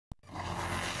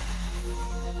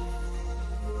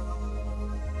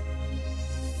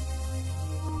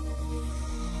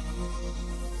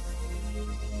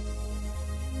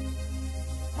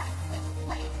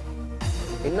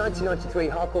In 1993,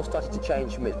 hardcore started to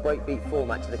change from its breakbeat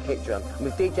format to the kick drum, and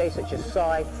with DJs such as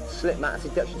Psy, Slipmatt and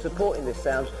Seduction supporting this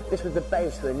sound, this was the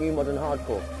base for the new modern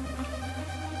hardcore.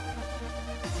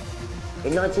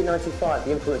 In 1995,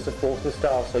 the influence of Force and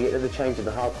Style saw yet another change in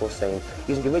the hardcore scene.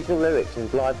 Using original lyrics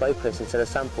and live vocalists instead of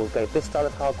samples gave this style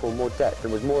of hardcore more depth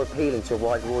and was more appealing to a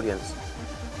wider audience.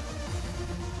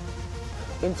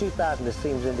 In 2000, the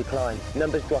scene was in decline,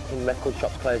 numbers dropping, record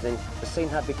shops closing. The scene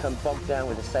had become bogged down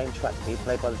with the same tracks being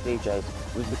played by the DJs.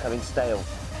 It was becoming stale.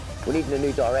 We needed a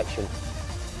new direction.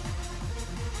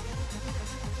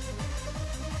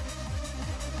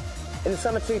 In the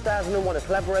summer 2001, a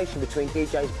collaboration between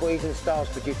DJs Breeze and Styles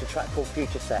produced a track called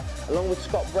Future Set, along with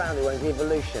Scott Brown, who owns The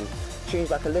Evolution.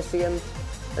 Tunes like Elysium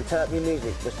and Turn Up Your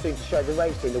Music was soon to show the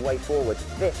rave scene the way forward.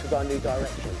 This was our new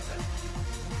direction.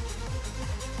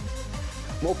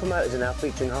 More promoters are now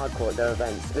featuring hardcore at their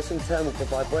events. This in turn will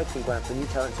provide breaking ground for new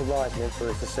talent to rise and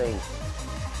influence the scene.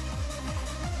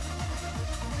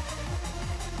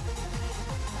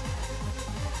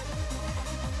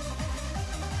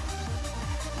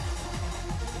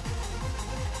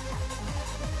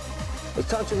 It's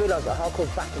time to realise that hardcore's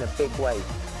back in a big way.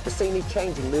 The scene is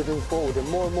changing, moving forward, and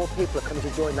more people are coming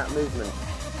to join that movement.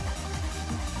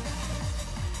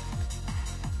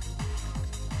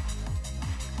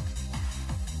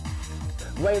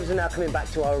 Ravers are now coming back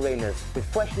to our arenas. With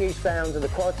fresh new sounds and the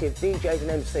quality of DJs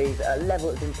and MCs at a level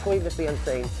that's been previously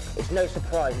unseen, it's no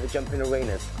surprise that they're jumping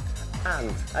arenas.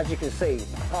 And, as you can see,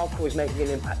 hardcore is making an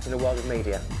impact in the world of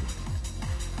media.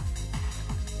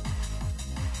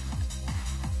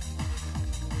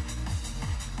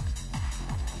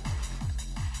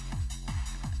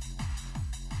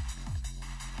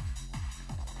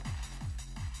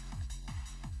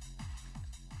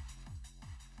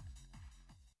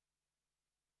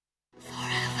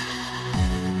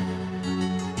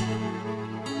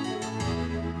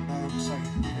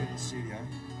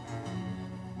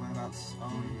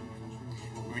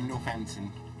 We're in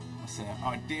Northampton. It's an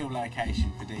ideal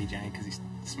location for DJing because it's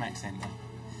smack centre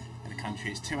of the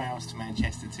country. It's 2 hours to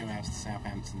Manchester, 2 hours to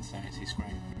Southampton, so it's great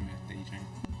for DJing.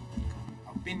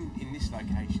 I've been in this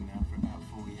location now for about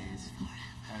 4 years.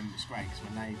 It's great because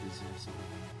my neighbours are sort of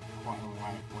quite a long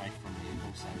way away from me, and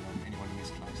also anyone who is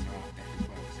close, they're out there as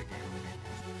well, because they get a little bit.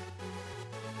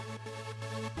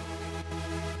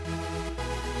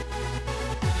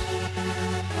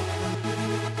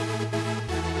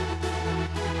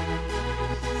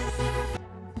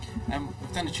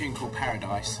 We've done a tune called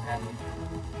Paradise.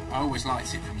 I always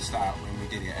liked it from the start when we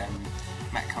did it.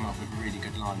 Matt came up with a really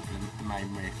good line for the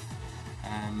main riff.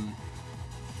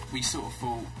 We sort of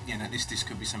thought, you know, this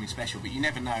could be something special, but you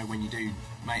never know when you do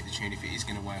make the tune if it is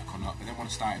going to work or not. But then when I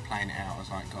started playing it out, I was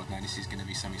like, God, no, this is going to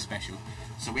be something special.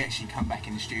 So we actually come back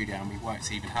in the studio and we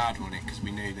worked even harder on it because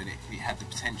we knew that it had the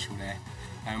potential there.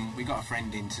 We got a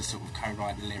friend in to sort of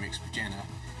co-write the lyrics for Jenna.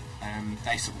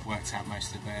 They sort of worked out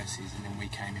most of the verses, and then we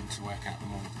came in to work out the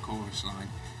more of the chorus line.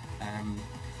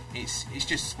 It's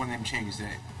just one of them tunes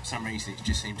that for some reason it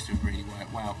just seems to have really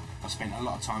worked well. I've spent a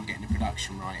lot of time getting the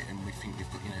production right, and we think we've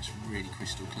got, you know, it's really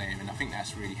crystal clear, and I think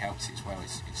that's really helped it as well.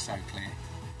 It's so clear.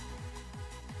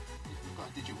 We've got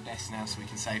a digital desk now, so we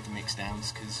can save the mix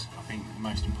downs, because I think the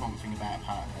most important thing about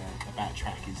a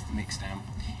track is the mix down.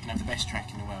 You can have the best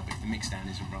track in the world, but if the mix down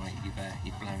isn't right,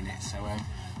 you've blown it. So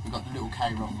we've got the little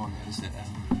K-Rock monitors that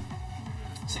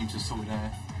seem to sort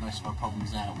most of our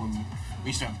problems out. When we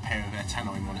used to have a pair of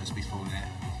tannoy monitors before there,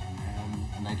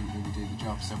 and they didn't really do the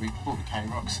job. So we bought the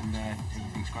K-Rocks, and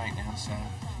everything's great now. So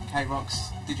K-Rocks,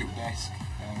 digital desk,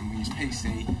 we use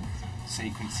PC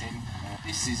sequencing.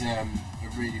 This is a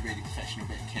really professional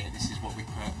bit of kit. This is what we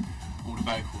put all the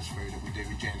vocals through that we do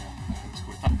with Jenna. It's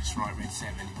called Focusrite Red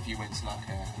 7. If you went to like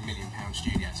a £1 million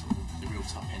studio, sort of the real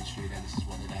top end studio, this is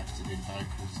what they'd have to do the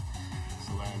vocals.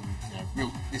 So you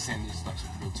know, this end is like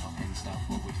sort of real top end stuff,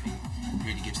 what we think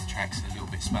really gives the tracks a little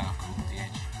bit sparkle at the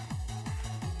edge.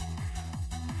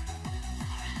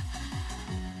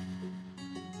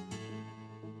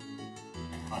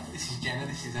 Right, this is Jenna.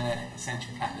 This is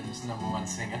Essential Platinum's #1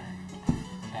 singer.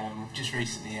 We've just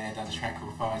recently done a track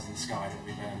called Fires in the Sky that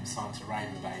we've signed to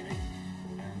Raven Baby.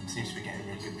 Seems to be getting a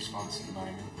really good response at the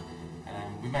moment.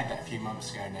 We made that a few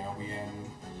months ago now. We've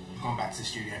gone back to the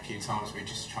studio a few times. We're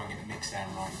just trying to get the mix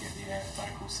down right and get the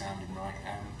vocals sounding right.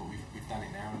 But we've done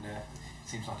it now, and it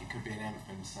seems like it could be an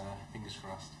anthem, so fingers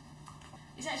crossed.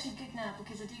 It's actually good now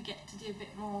because I do get to do a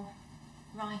bit more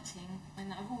writing,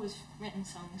 and I've always written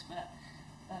songs, but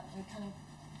we kind of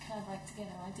collaborate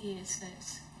together ideas, so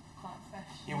it's quite fresh.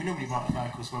 Yeah, we normally write the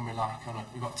vocals when we're like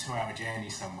we've got a 2-hour journey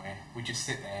somewhere. We just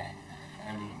sit there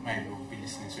maybe we'll be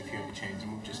listening to a few other tunes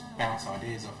and we'll just bounce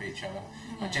ideas off each other.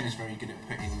 Like Jenna's very good at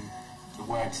putting the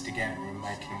words together and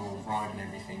making them all rhyme and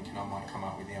everything, and I might come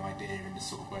up with the idea and the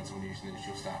sort of words we'll use, and then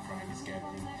she'll start throwing it together,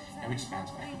 and we just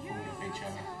bounce back and forth with each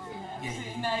other.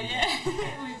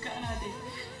 We've got an idea.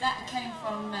 That came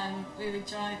from, we were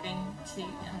driving to,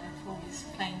 Paul was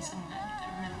playing somewhere, I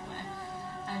don't remember where,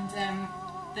 and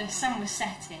the sun was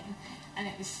setting, and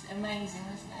it was amazing,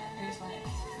 wasn't it? It was like...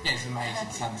 Yeah, it's an amazing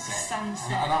sunset.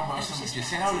 And I someone just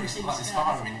said, oh, it's like there's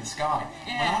fire in the sky.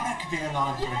 Yeah. Well, that could be a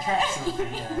line for a track sort of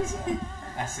thing, yeah, so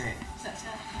that's it. So that's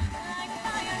right.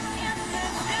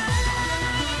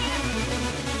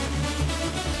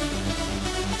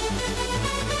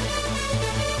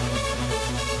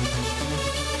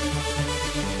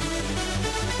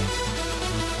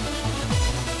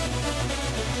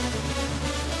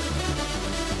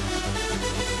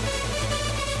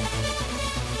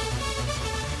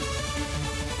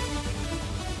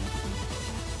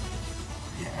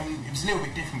 It was a little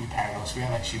bit different with Paradox. We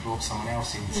have actually brought someone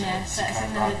else in to that's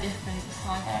another different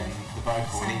type the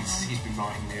vocal, and he's been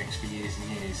writing lyrics for years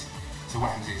and years. So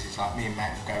what happens is, it's like me and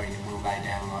Matt will go in and we'll lay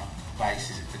down like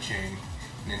bases of the tune,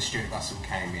 and then Stuart Russell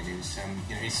came in. He was,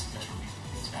 he's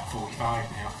about 45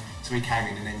 now. So he came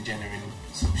in, and then Jenna and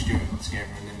sort of Stuart got together,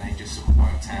 and then they just sort of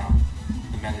worked out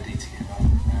the melody together.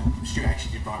 Stuart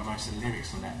actually did write most of the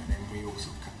lyrics on that, but then we all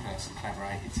sort of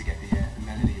collaborated to get the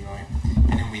melody right,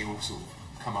 and then we all sort of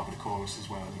come up with a chorus as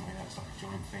well. Anyway, that was like a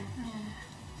joint thing.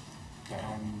 But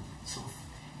sort of,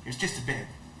 it was just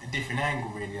a different angle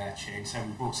really, that tune. So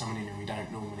we brought someone in who we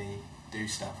don't normally do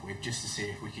stuff with, just to see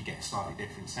if we could get a slightly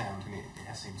different sound, and it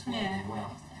has seemed to work really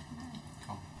well.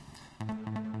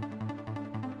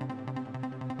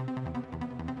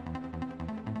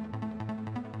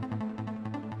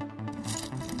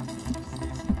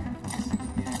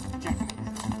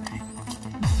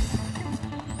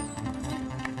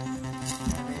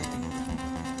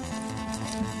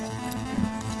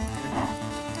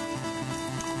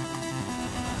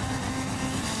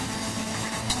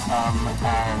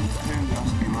 And who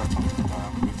else have you worked on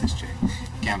with this tune?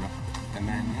 Gamma, the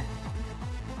man there.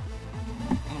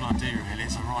 All I do really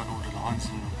is I write all the lines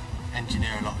and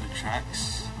engineer a lot of the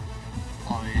tracks.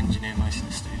 I engineer most of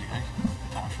the studio,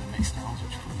 apart from the mix styles,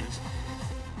 which Paul does.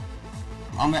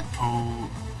 I met Paul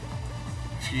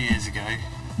a few years ago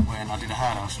when I did a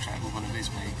hard house track with one of his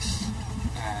mates,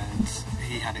 and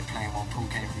he had it playing while Paul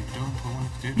came through the door, and Paul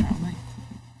wanted to do a track with me.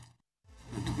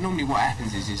 Normally what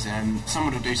happens is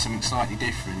someone will do something slightly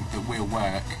different that will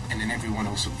work, and then everyone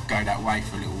will sort of go that way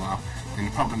for a little while. Then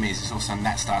the problem is all of a sudden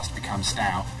that starts to become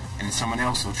stale, and then someone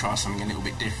else will try something a little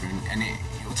bit different, and it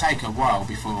will take a while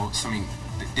before something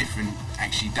that different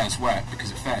actually does work,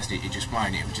 because at first it just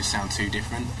won't, it will just sound too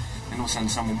different. Then all of a sudden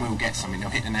someone will get something, they'll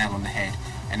hit the nail on the head,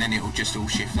 and then it will just all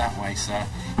shift that way. So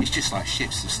it's just like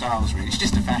shifts of styles really, it's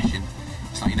just a fashion.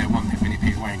 It's like, one minute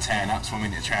people wearing turn-ups, one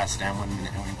minute trousers down, one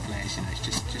minute they're wearing flares, it's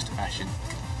just a fashion.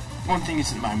 One thing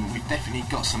is, at the moment, we've definitely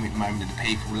got something at the moment that the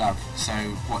people love. So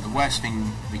the worst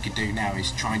thing we could do now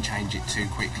is try and change it too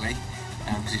quickly.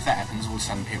 Because if that happens, all of a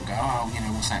sudden people go, oh,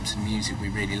 what's happened to the music, we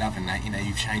really loving that,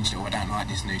 you've changed it, or I don't like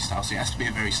this new style. So it has to be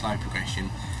a very slow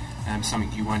progression, something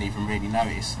you won't even really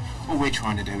notice. All we're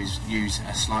trying to do is use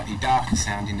a slightly darker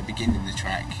sound in the beginning of the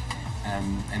track,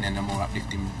 and then a more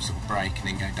uplifting sort of break, and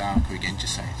then go darker again,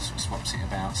 just so it sort of swaps it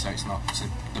about. So it's not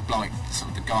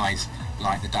the guys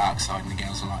like the dark side, and the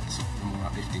girls are like the more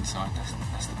uplifting side. That's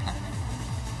the plan.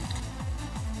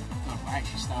 Look, I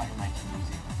actually started making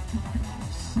music when I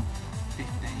was 15.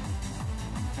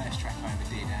 The first track I ever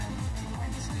did, it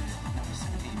went to number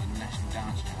 17 in the National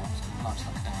Dance Charts, called Life's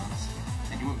Like a Dance.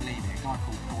 And you wouldn't believe it, a guy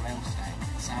called Paul Elstad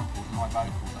sampled my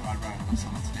vocal that I wrote and got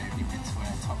someone to do, and he went to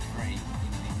top 3 in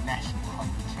the National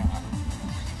Comedy Chart.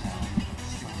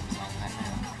 Still was like that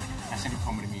now. That's in the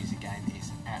comedy music game, it's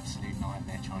an absolute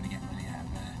nightmare trying to get money out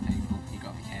of people. You've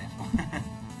got to be careful.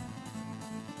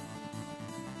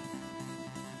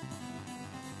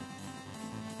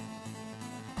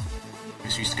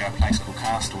 We used to go to a place called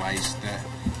Castaways that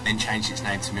then changed its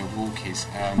name to Milwaukee's.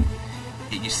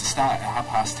 It used to start at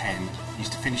 10:30,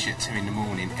 used to finish at 2 in the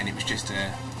morning, and it was just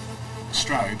a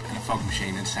strobe and a fog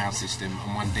machine and a sound system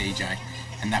and one DJ,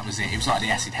 and that was it. It was like the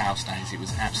acid house days, it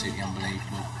was absolutely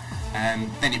unbelievable.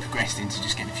 Then it progressed into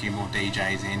just getting a few more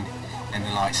DJs in, and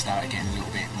the lights started getting a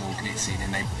little bit more glitzy,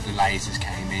 and then the lasers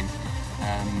came in.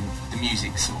 The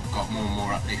music sort of got more and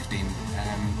more uplifting,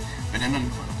 but then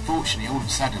unfortunately all of a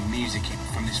sudden music,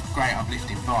 from this great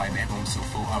uplifting vibe, everyone sort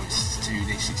of thought, oh, it's too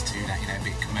this, it's too that, a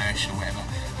bit commercial, whatever.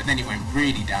 But then it went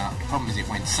really dark. The problem is it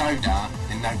went so dark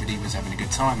that nobody was having a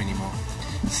good time anymore.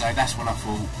 So that's when I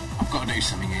thought, I've got to do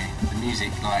something here. The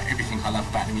music, like everything I love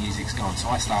about the music's gone. So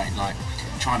I started like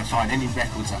trying to find any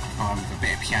records I could find with a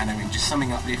bit of piano and just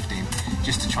something uplifting,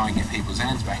 just to try and get people's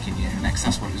hands back in the air. And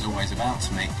that's what it was always about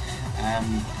to me.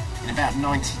 In about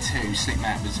 92,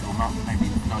 Slipmat was, or maybe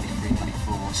 93,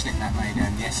 94, Slipmat made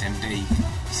the SMD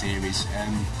series.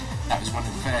 That was one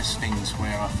of the first things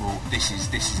where I thought, this is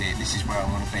it, this is where I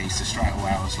want to be. So straight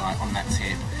away I was like on that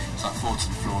tip. It's like 4 to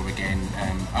the floor again,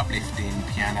 uplifting,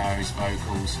 pianos,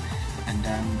 vocals, and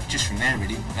just from there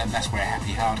really, that's where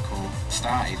Happy Hardcore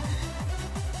started.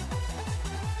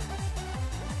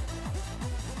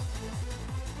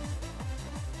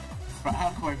 But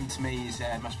Hardcore Event to me is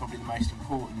most probably the most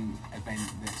important event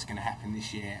that's going to happen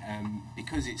this year,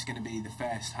 because it's going to be the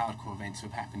first hardcore event to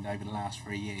have happened over the last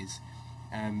 3 years.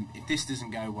 If this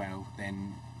doesn't go well,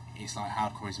 then it's like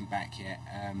hardcore isn't back yet,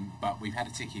 but we've had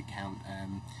a ticket count,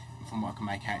 and from what I can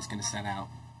make out, it's going to sell out.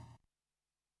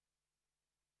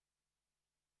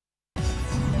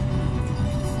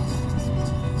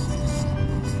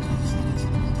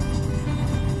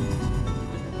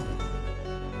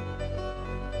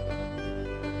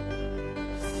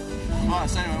 Right,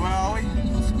 so anyway, where are we?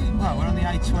 Well, we're on the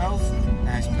A12,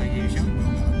 as per usual,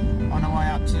 on our way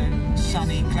up to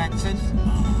sunny Clacton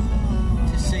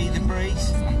to see the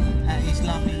Breeze at his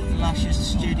lovely, luscious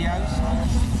studios. Well,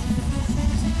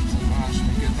 that should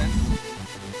be good then.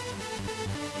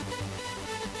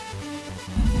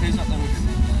 Who's up there with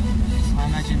him? I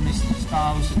imagine Mr.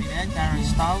 Styles will be there, Darren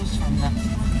Styles from the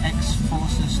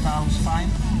ex-Force of Styles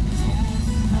fame.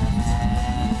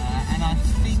 And I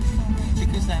think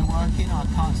because they're working, I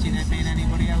can't see there being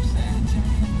anybody else there.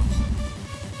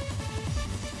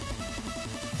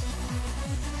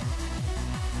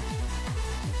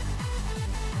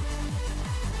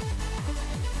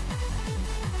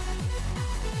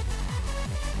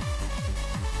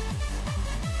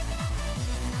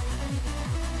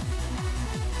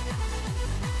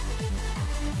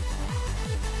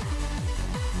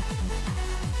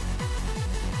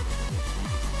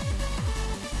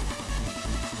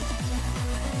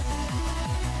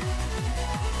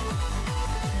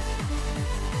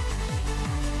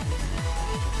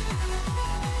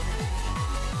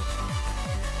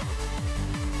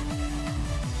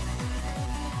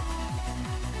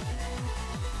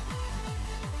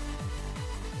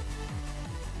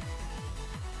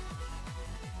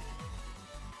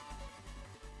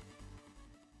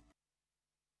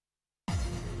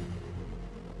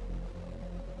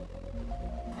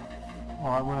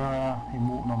 Alright, we're in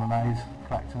Walton on the Naze,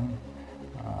 Clacton.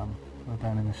 We're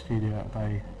down in the studio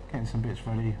today, getting some bits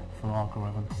ready for Hardcore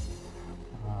Heaven.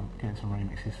 Getting some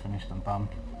remixes finished and done,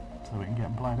 so we can get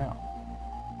them played out.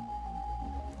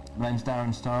 My name's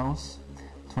Darren Styles,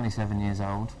 27 years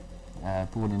old,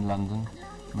 born in London,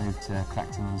 moved to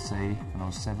Clacton-on-Sea when I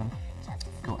was 7.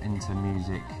 Got into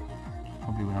music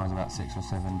probably when I was about 6 or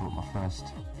 7, bought my first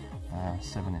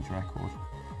 7-inch record.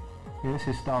 Yeah, this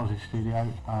is Styles'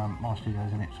 studio. My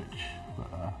studio's in Ipswich, but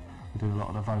we do a lot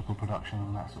of the vocal production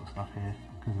and that sort of stuff here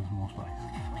because there's more space.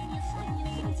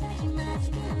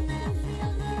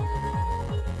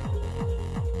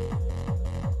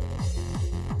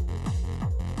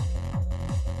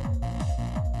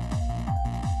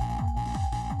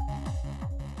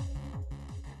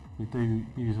 We do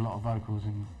use a lot of vocals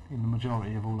in the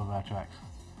majority of all of our tracks,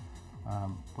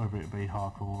 whether it be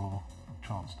hardcore or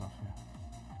trance stuff. Yeah.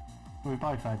 We've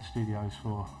both had studios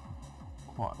for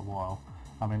quite a while.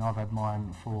 I mean, I've had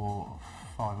mine for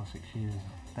 5 or 6 years.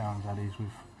 Darren's had his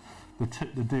with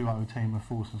the duo team of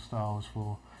Force and Styles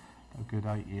for a good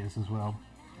 8 years as well.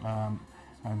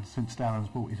 And since Darren's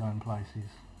bought his own place, he's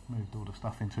moved all the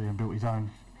stuff into it and built his own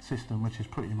system, which is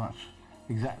pretty much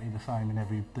exactly the same in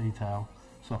every detail,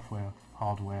 software,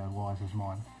 hardware wise as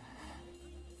mine.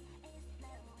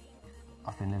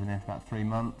 I've been living here for about 3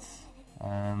 months.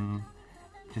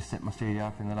 Just set my studio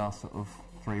up in the last sort of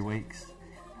 3 weeks.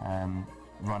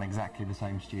 Run exactly the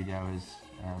same studio as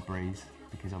Breeze,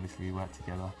 because obviously we work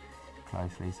together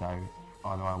closely, so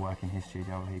either I work in his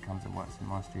studio or he comes and works in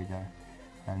my studio,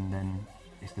 and then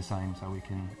it's the same, so we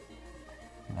can,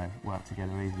 you know, work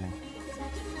together easily.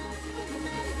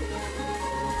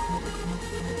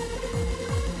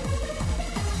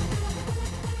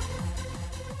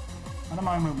 At the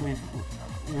moment we're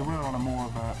on a more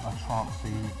of a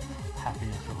trancey,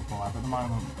 happier sort of vibe. At the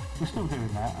moment we're still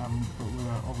doing that, but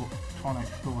we're trying to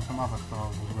explore some other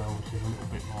styles as well, which is a little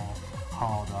bit more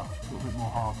harder, a little bit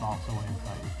more hard dance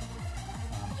orientated,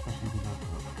 especially with the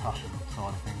percussion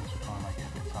side of things. We're trying to make it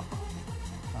a bit tougher.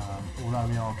 Although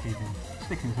we are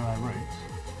sticking to our roots,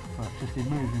 but just in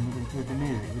moving with the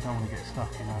music, we don't want to get stuck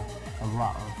in a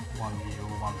rut of one year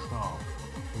or one style.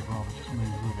 We'd rather just move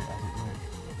with it as it moves.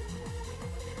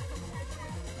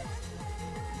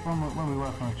 When we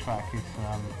work on a track, it's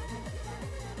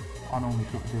I normally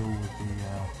sort of deal with the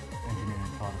engineering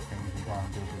side of things, and Darren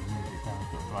deals with the music. Darren's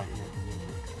got a great ear for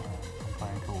music and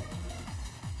playing chords.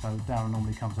 So Darren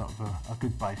normally comes up with a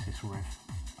good basis riff,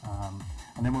 and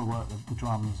then we'll work the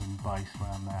drums and bass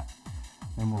around that.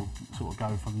 Then we'll sort of go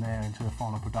from there into a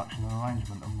final production and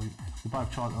arrangement, and we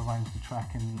both try to arrange the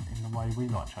track in the way we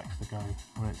like tracks to go,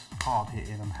 where it's hard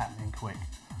hitting and happening quick.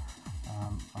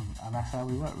 And that's how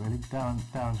we work really.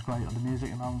 Darren's great at the music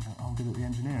and I'm good at the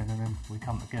engineering, and then we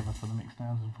come together for the mix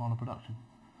downs and final production.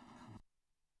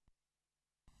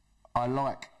 I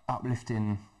like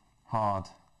uplifting, hard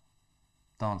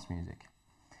dance music.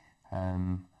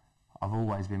 I've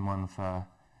always been one for,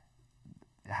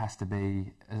 it has to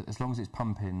be, as long as it's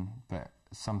pumping, but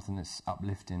something that's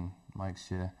uplifting,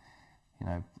 makes you, you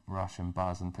know, rush and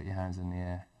buzz and put your hands in the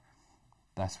air.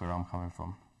 That's where I'm coming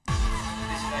from.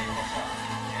 This is how you wash up,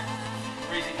 yeah? The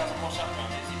reason it doesn't wash up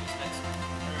around is he just lets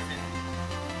everything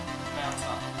bounce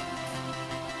up.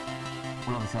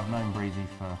 Well, obviously I've known Breezy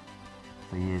for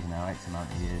years now, 8 to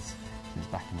 90 years, since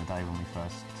back in the day when we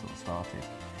first sort of started.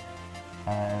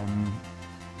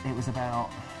 It was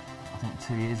about, I think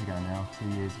 2 years ago now, 2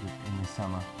 years in the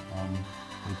summer,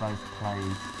 we both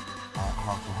played at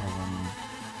Hardcore Heaven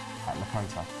at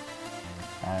Lakota,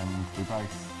 and we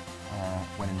both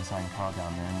went in the same car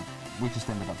down there, and we just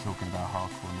ended up talking about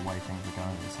hardcore and the way things were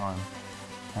going at the time.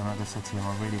 And I just said to him,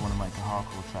 I really want to make a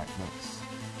hardcore track that's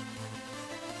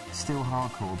still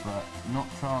hardcore, but not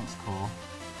trancecore,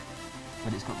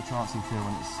 but it's got the trancey feel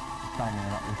and it's banging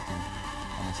and uplifting.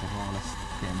 And I said, well, let's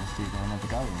get in the studio and have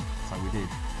a go. So we did,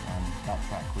 and that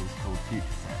track was called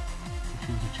Future Set,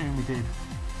 which was a tune we did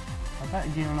about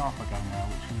a year and a half ago now,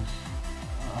 which was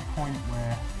a point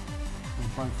where we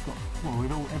both got, well,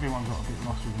 everyone got a bit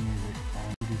lost with the music, and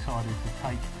we decided to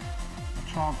take a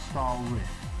trance style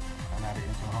riff and add it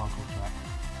into a hardcore track,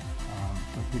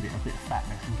 but give it a bit of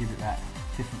fatness and give it that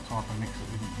different type of mix that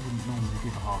we wouldn't normally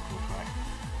give a hardcore track.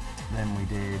 Then we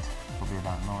did, probably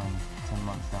about 9-10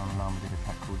 months down the line, we did a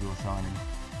track called You're Shining,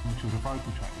 which was a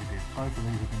vocal track we did. Both of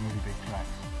these have been really big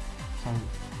tracks. So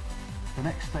the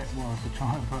next step was to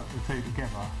try and put the two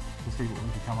together to see what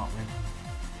we could come up with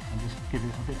and just give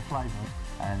it a bit of flavour.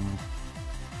 And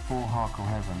for Hardcore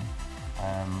Heaven,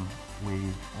 we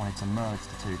wanted to merge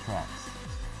the two tracks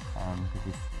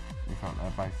because we felt they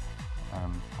were both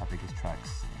our biggest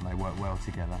tracks and they work well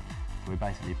together. So we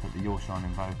basically put the You're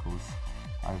Shining vocals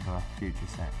over Future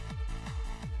Set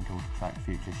and called the track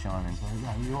Future Shining. So,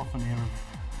 yeah, you often hear a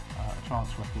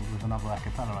trance record with another a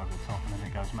cappella over the top and then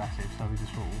it goes massive, so we just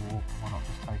thought, well, why not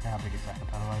just take our biggest a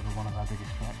cappella over one of our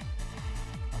biggest tracks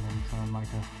and then try and make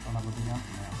another big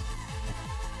anthem out.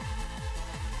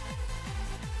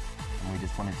 And we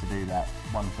just wanted to do that,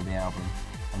 one for the album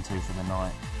and two for the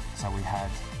night. So we had,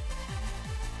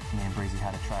 me and Breezy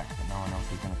had a track that no one else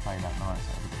was going to play that night, so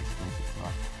it was exclusive to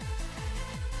us.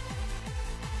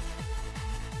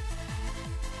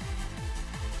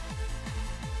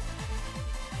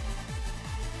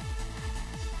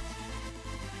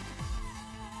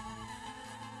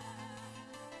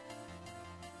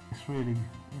 It's really,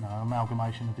 you know, an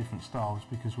amalgamation of different styles,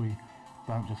 because we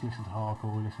don't just listen to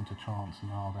hardcore, we listen to trance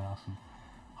and hard house and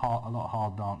a lot of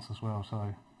hard dance as well,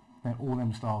 so all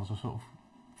them styles are sort of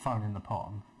thrown in the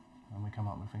pot and we come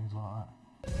up with things like that.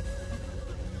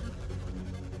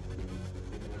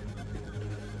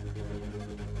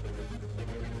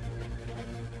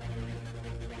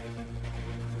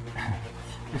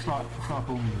 It's like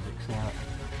all musical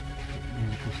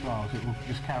styles, it will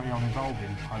just carry on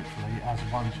evolving, hopefully, as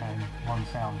one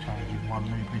sound changes, one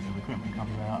new piece of equipment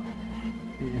comes out,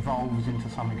 it evolves into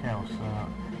something else.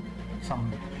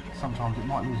 Sometimes it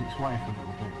might lose its way for a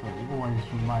little bit, but it always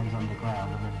remains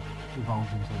underground and then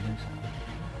evolves into a new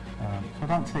sound. So I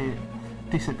don't see it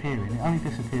disappearing. It only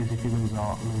disappears if you lose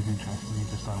art, lose interest, and you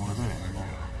just don't want to do it anymore.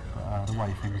 But the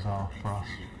way things are for us,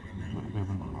 we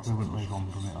wouldn't move on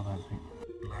from it, I don't think.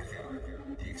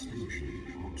 The explosion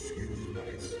of obscure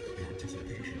lights in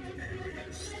anticipation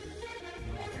areas.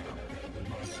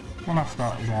 When I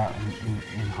started out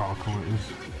in hardcore, it was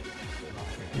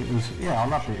yeah, I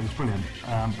loved it. It was brilliant,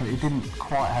 but it didn't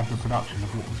quite have the production of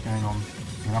what was going on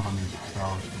in other music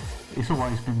styles. It's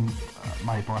always been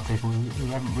made by people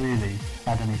who haven't really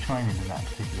had any training in that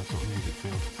particular sort of music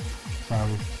field, so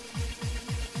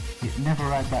it never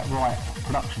had that right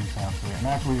production sound to it.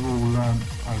 And as we've all learned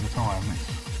over time,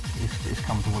 it's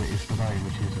come to what it is today,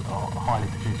 which is a highly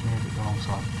produced music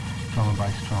alongside drum and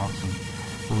bass, trance and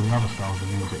all the other styles of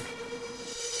music.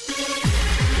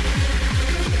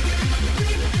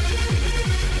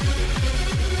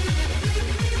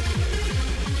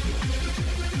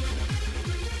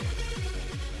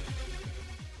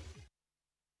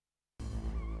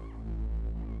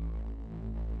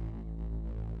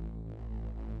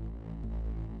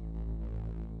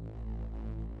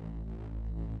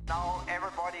 Now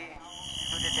everybody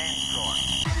to the dance floor.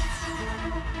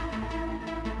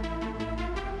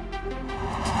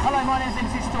 Hello, my name is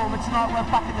MC Storm and tonight we're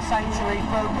back at the Sanctuary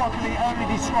for what can be only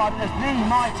described as the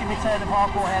mighty return of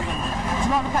hardcore heaven.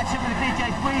 Tonight we're catching up with the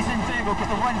DJs Breeze and Dougal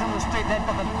because the ones on the street, they've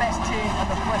got the best tune and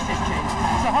the freshest tune.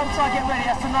 So hold tight, get ready,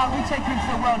 as tonight we take you into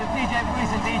the world of DJ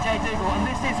Breeze and DJ Dougal, and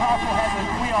this is hardcore heaven.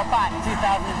 We are back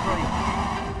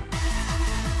 2003.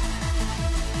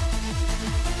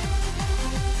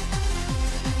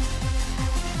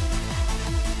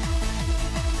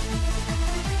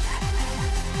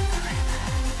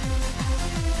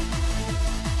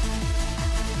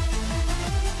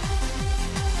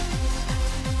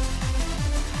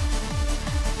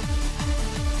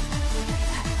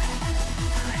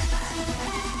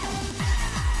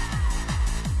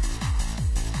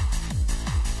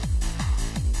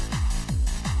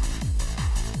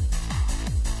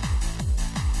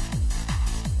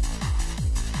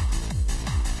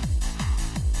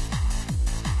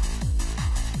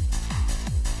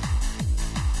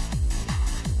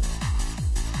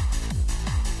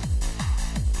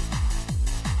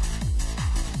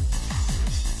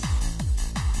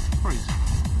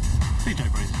 DJ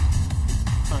Breeze,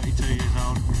 32 years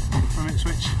old, from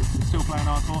Ipswich, still playing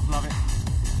hardcore, love it.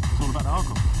 It's all about the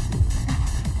hardcore.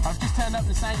 I've just turned up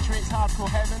to Sanctuary, it's hardcore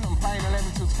heaven, I'm playing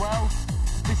 11 till 12.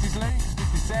 This is Luke, this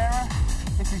is Sarah,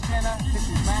 this is Jenna, this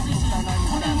is Matt, also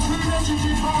known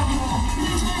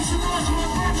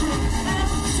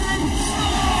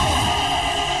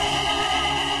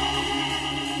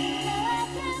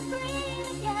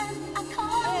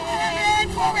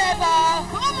Forever!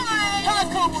 Come on!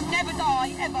 Hardcore will never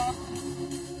die, ever!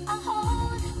 I'll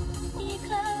hold you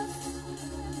close.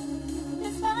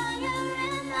 There's fire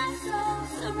in my soul,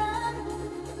 so run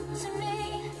to me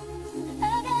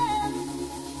again.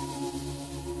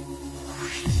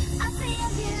 I feel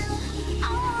you, I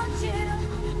want you,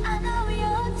 I know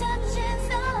your touch is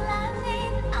all I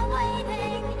need. I'm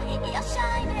waiting, you're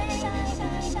shining.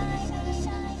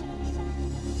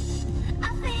 I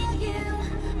feel you,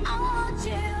 I want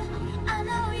you, I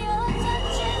know your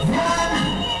touch is all I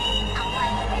need. I'm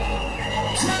waiting.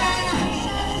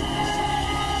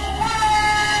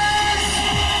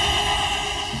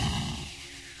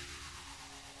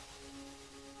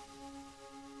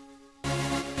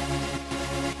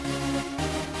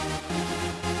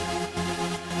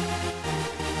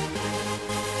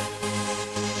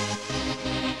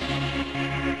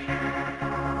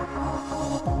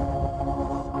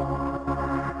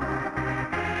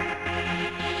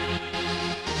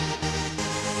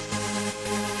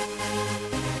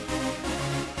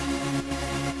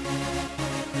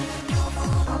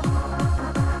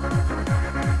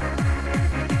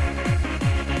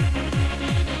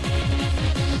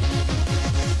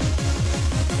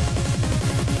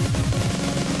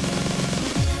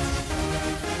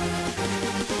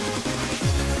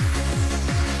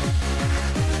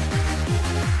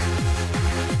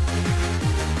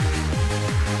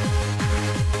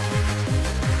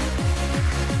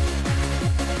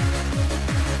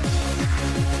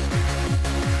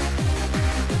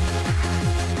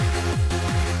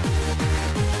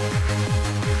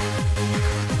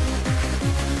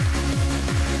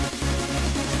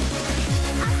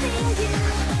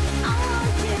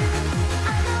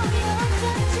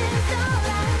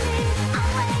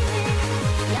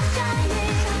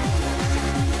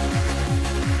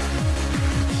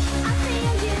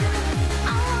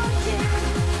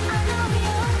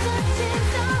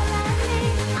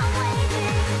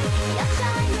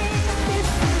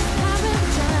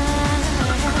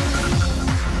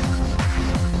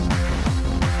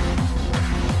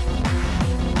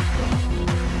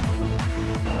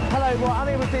 Well, I'm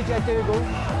here with DJ Dougal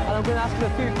and I'm going to ask him a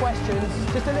few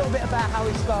questions, just a little bit about how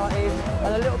he started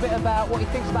and a little bit about what he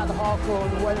thinks about the hardcore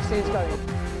and where the scene's going.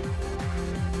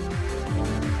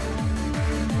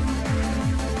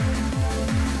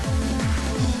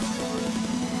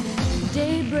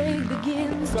 Daybreak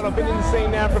begins. I've been in the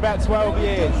scene now for about 12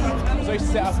 years. So I used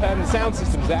to set up sound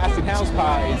systems at acid house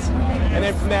parties, and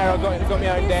then from there I got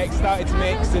my own deck, started to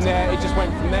mix, and it just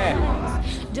went from there.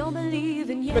 Don't believe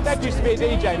in you. My dad used to be a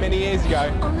DJ many years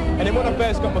ago, and then when I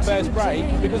first got my first break,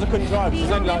 because I couldn't drive, because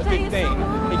I was only like 15,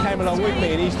 he came along with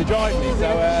me and he used to drive me, so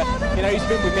you know, he's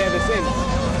been with me ever since.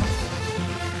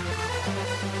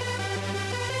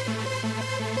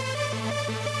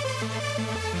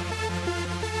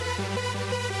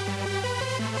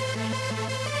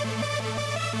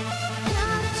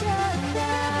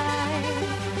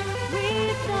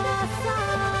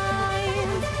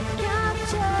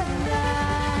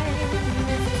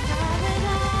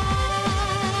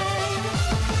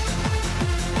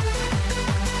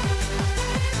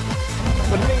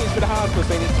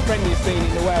 scene. It's the friendliest scene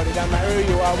in the world. It doesn't matter who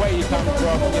you are, where you come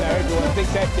from, you know, everyone's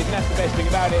accepted, and that's the best thing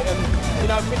about it. And, you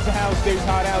know, if it's a house dudes,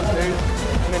 hard house dudes,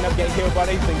 and then I'm getting killed by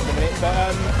these things in a minute,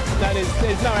 but no,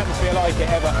 there's no atmosphere like it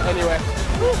ever, anywhere.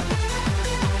 Woo.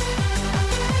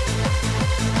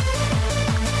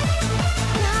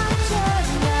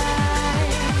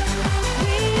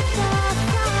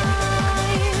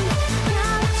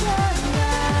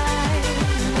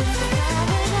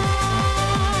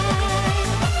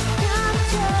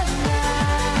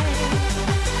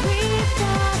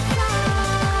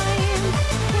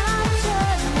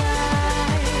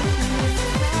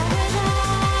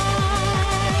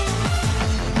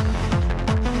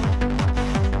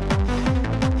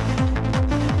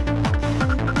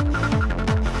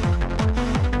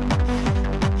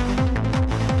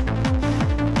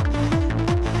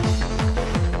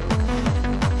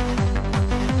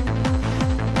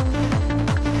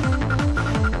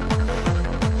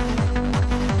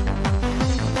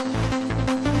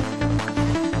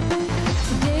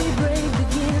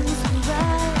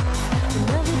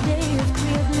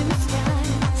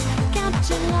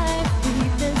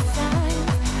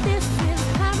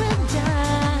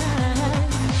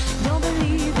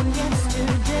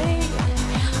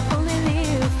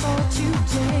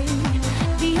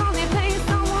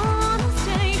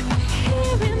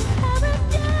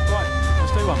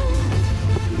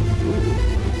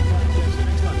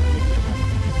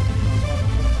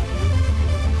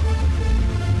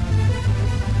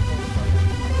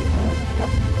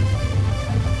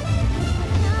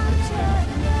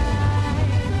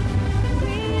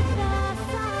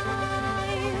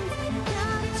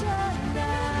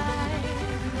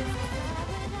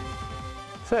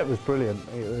 Set was brilliant.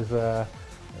 It was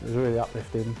really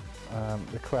uplifting.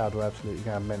 The crowd were absolutely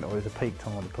going mental. It was a peak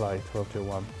time to play, 12 till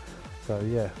 1. So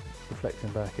yeah, reflecting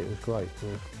back, it was great. It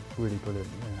was really brilliant.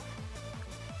 Yeah.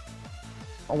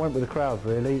 I went with the crowd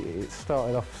really. It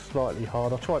started off slightly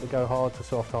hard. I tried to go hard to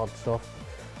soft,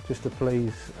 just to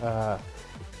please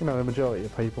you know, the majority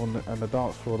of people, and the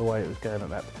dance floor, the way it was going at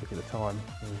that particular time,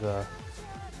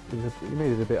 you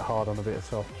needed a bit hard on a bit of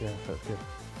soft. Yeah, so it's good.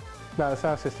 No, the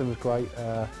sound system was great.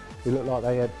 It looked like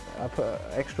they had put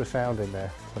extra sound in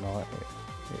there tonight.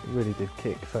 It really did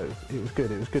kick, so it was good.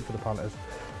 It was good for the punters.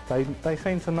 They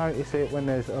seem to notice it when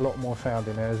there's a lot more sound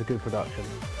in there. There's a good production.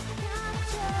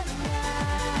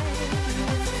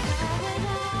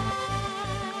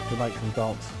 It makes them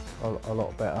dance a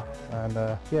lot better, and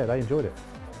yeah, they enjoyed it.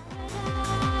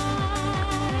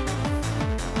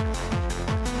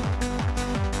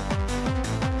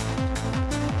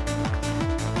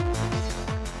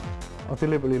 I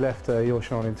deliberately left Your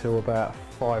Shine until about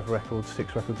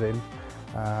 6 records in,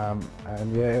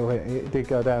 and yeah, it did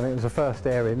go down. It was the first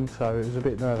airing, so it was a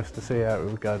bit nervous to see how it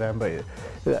would go down, but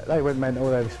they went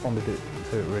mental. They responded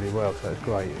to it really well, so it's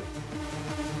great.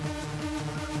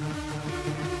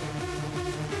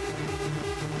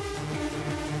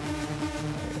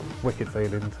 Wicked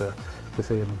feeling to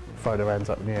see them throw their hands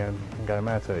up in the air and go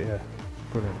mad to it. Yeah,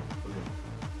 brilliant.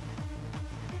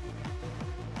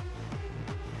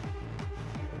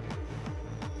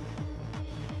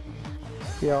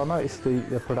 Yeah, I noticed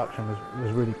the production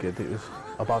was really good. It was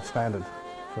above standard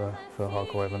for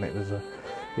Hardcore Heaven. It was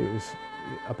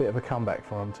a bit of a comeback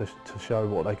for them to show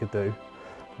what they could do,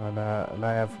 and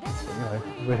they have, you know,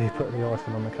 really put the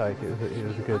icing on the cake. It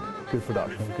was a good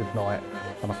production, a good night,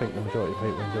 and I think the majority of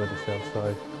people enjoyed themselves.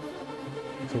 So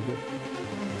it's all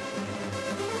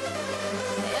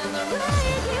good.